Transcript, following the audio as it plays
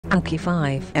ANNKE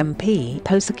 5MP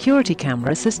PoE security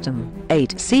camera system,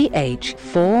 8ch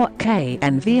 4K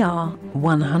NVR,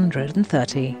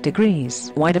 130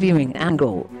 degrees wide viewing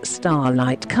angle,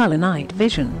 starlight color night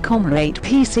vision,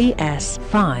 8PCS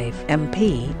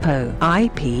 5MP PoE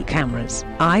IP cameras,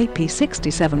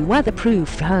 IP67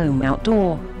 weatherproof home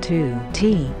outdoor,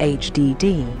 2T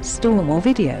HDD storm or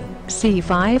video,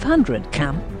 C500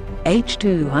 cam,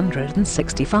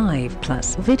 H.265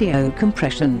 plus video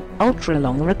compression,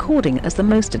 ultra-long recording as the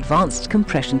most advanced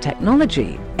compression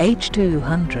technology.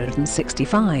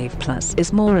 H.265 plus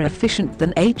is more efficient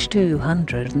than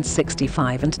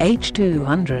H.265 and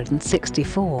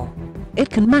H.264. It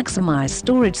can maximize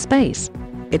storage space.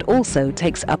 It also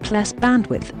takes up less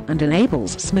bandwidth and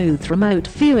enables smooth remote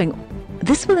viewing.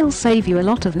 This will save you a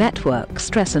lot of network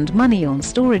stress and money on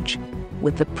storage.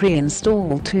 With the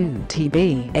pre-installed 2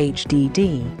 TB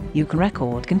HDD, you can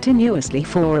record continuously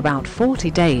for about 40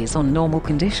 days on normal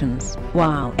conditions,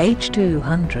 while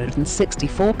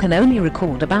H.264 can only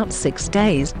record about 6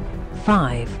 days.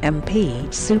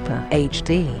 5MP Super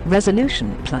HD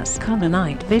resolution plus color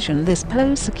night vision. This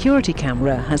PoE security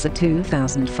camera has a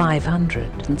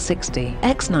 2560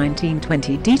 x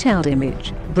 1920 detailed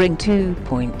image, bring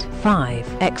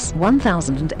 2.5 x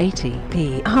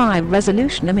 1080p high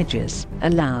resolution images,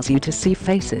 allows you to see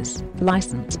faces,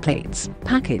 license plates,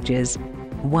 packages.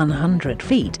 100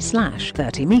 feet /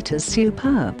 30 meters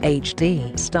superb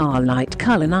HD starlight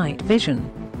color night vision.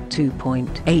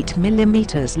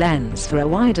 2.8mm lens for a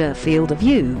wider field of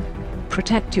view.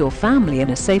 Protect your family in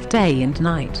a safe day and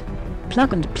night.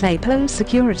 Plug and play PoE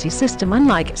security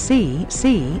SystemUnlike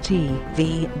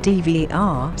CCTV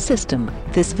DVR system.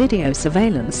 This video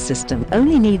surveillance system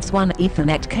only needs one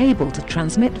Ethernet cable to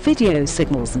transmit video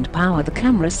signals and power the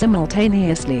camera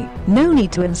simultaneously. No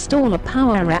need to install a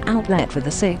power outlet for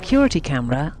the security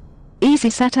camera. Easy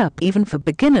setup even for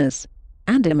beginners.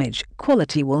 And image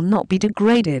quality will not be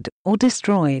degraded or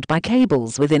destroyed by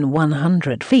cables within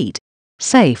 100 feet.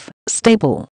 Safe,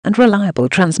 stable, and reliable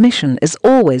transmission is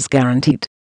always guaranteed.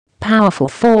 Powerful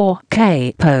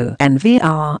 4K PoE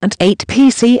NVR and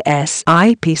 8PCS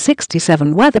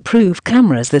IP67 weatherproof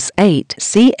cameras. This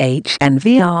 8ch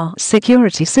NVR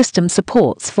security system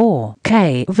supports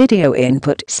 4K video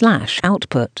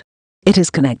input/output. It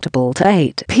is connectable to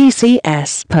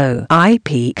 8PCS PoE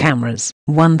IP cameras,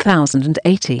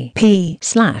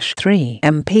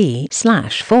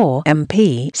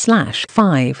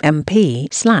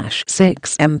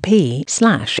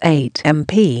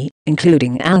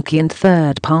 including ANNKE and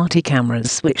third-party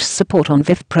cameras which support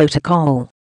on-VIF protocol.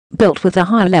 Built with a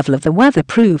higher level of the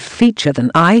weatherproof feature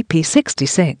than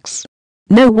IP66.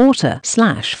 No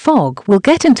water/fog will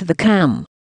get into the cam.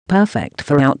 Perfect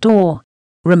for outdoor,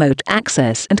 remote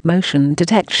access and motion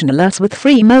detection alerts. With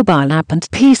free mobile app and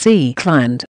PC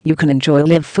client, you can enjoy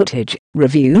live footage,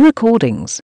 review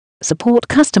recordings, support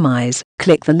customize.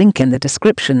 Click the link in the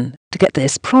description to get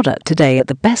this product today at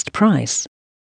the best price.